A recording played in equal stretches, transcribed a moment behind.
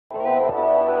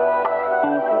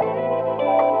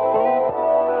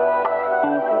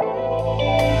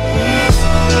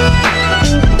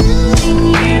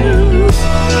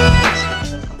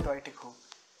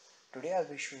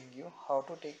showing you how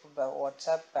to take a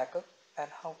WhatsApp backup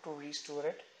and how to restore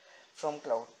it from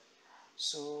cloud.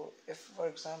 So if, for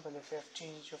example, if you have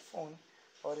changed your phone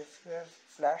or if you have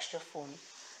flashed your phone,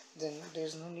 then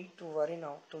there's no need to worry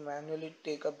now to manually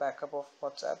take a backup of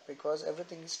WhatsApp because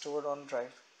everything is stored on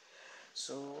drive.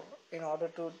 So in order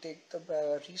to take the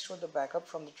restore the backup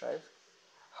from the drive,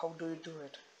 how do you do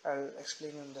it? I'll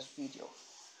explain in this video.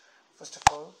 First of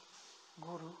all,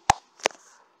 go to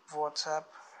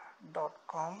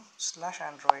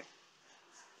whatsapp.com/android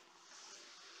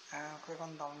and click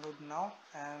on download now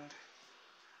and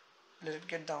let it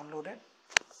get downloaded,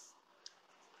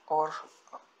 or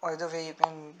either way you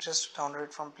can just download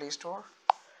it from Play Store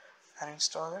and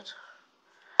install it.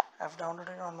 I've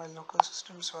downloaded it on my local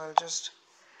system, so I'll just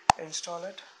install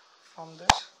it from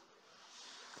this.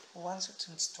 Once it's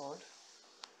installed,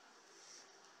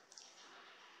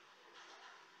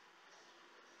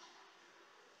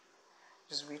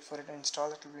 just wait for it to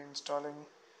install. It will be installing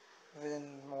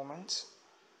within moments.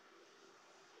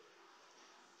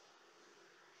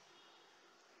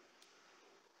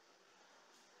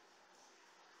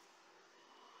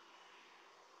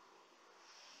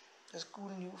 This cool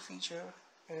new feature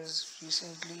is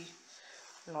recently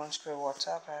launched by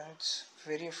WhatsApp and it's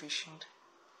very efficient.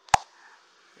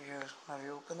 Here, now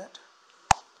you open it.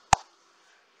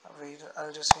 Wait,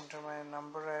 I'll just enter my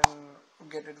number and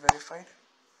get it verified.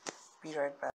 Be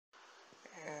right back.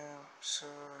 So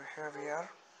here we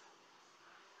are.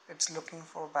 It's looking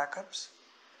for backups.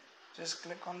 Just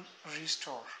click on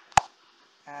restore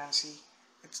and see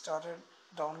it started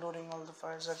downloading all the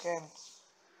files again.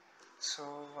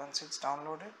 So once it's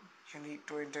downloaded, you need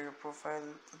to enter your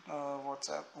profile,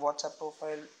 WhatsApp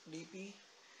profile DP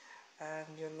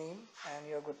and your name, and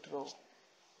you're good to go.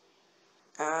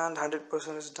 And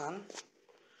 100% is done.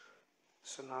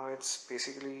 So now it's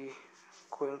basically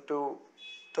going to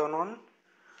turn on.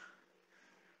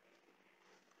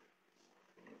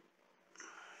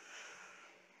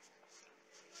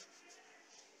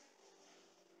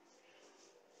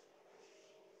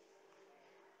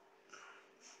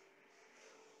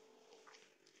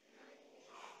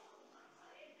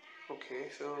 Okay,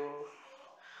 so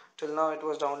till now it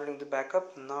was downloading the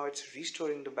backup, now it's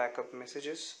restoring the backup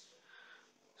messages,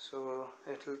 so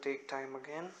it will take time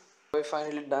again. We're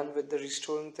finally done with the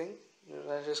restoring thing.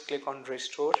 Let's just click on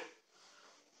restore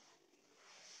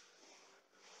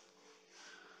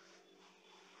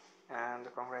and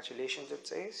congratulations it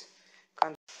says,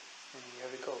 and here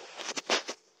we go.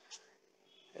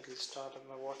 It will start on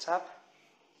my WhatsApp.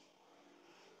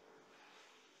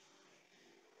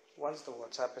 Once the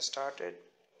WhatsApp is started,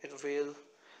 it will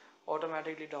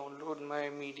automatically download my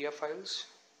media files.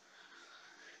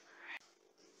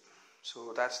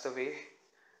 So that's the way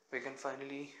we can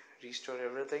finally restore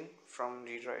everything from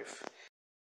G Drive.